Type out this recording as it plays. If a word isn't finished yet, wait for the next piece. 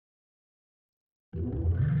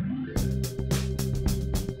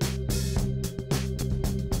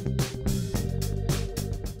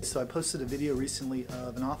So I posted a video recently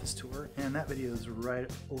of an office tour, and that video is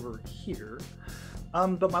right over here.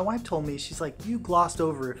 But my wife told me, she's like, you glossed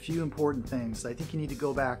over a few important things. I think you need to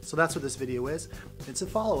go back. So that's what this video is. It's a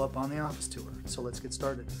follow-up on the office tour. So let's get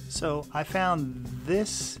started. So I found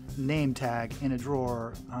this name tag in a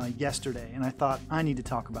drawer yesterday, and I thought I need to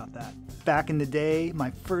talk about that. Back in the day,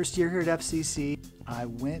 my first year here at FCC, I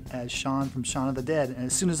went as Shaun from Shaun of the Dead, and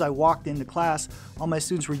as soon as I walked into class, all my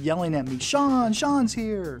students were yelling at me, Shaun, Shaun's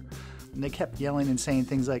here! And they kept yelling and saying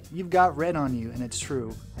things like, you've got red on you, and it's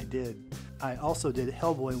true, I did. I also did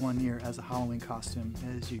Hellboy one year as a Halloween costume,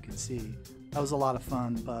 as you can see. That was a lot of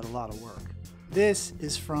fun, but a lot of work. This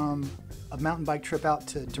is from a mountain bike trip out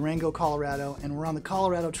to Durango, Colorado, and we're on the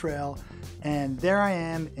Colorado Trail, and there I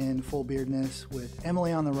am in full beardness with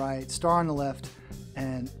Emily on the right, Star on the left,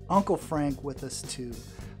 and Uncle Frank with us too.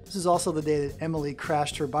 This is also the day that Emily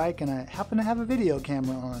crashed her bike, and I happened to have a video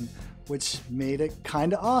camera on, which made it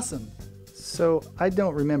kind of awesome. So I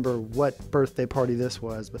don't remember what birthday party this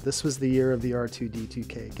was, but this was the year of the R2D2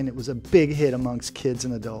 cake, and it was a big hit amongst kids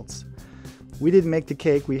and adults. We didn't make the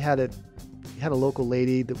cake. We had a local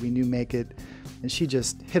lady that we knew make it, and she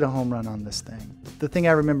just hit a home run on this thing. The thing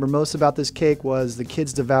I remember most about this cake was the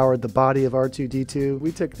kids devoured the body of R2D2.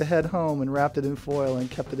 We took the head home and wrapped it in foil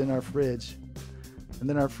and kept it in our fridge and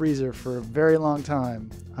then our freezer for a very long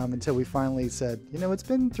time until we finally said, you know, it's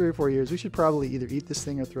been 3 or 4 years. We should probably either eat this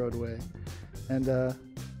thing or throw it away. And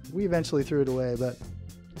we eventually threw it away, but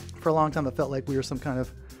for a long time it felt like we were some kind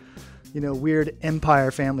of, you know, weird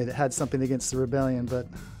empire family that had something against the rebellion, but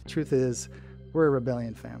the truth is, we're a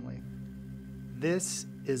rebellion family. This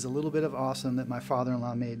is a little bit of awesome that my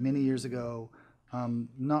father-in-law made many years ago,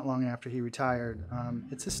 not long after he retired.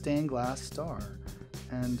 It's a stained glass star,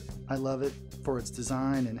 and I love it for its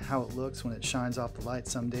design and how it looks when it shines off the light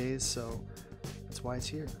some days, so that's why it's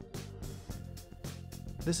here.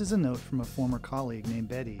 This is a note from a former colleague named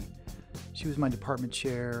Betty. She was my department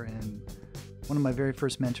chair and one of my very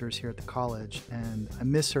first mentors here at the college, and I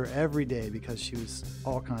miss her every day because she was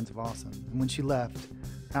all kinds of awesome. And when she left,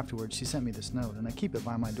 afterwards, she sent me this note, and I keep it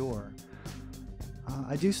by my door.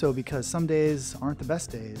 I do so because some days aren't the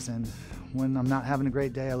best days, and when I'm not having a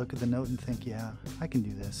great day, I look at the note and think, yeah, I can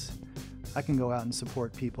do this. I can go out and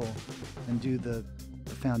support people and do the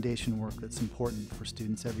foundation work that's important for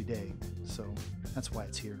students every day. So that's why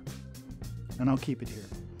it's here, and I'll keep it here.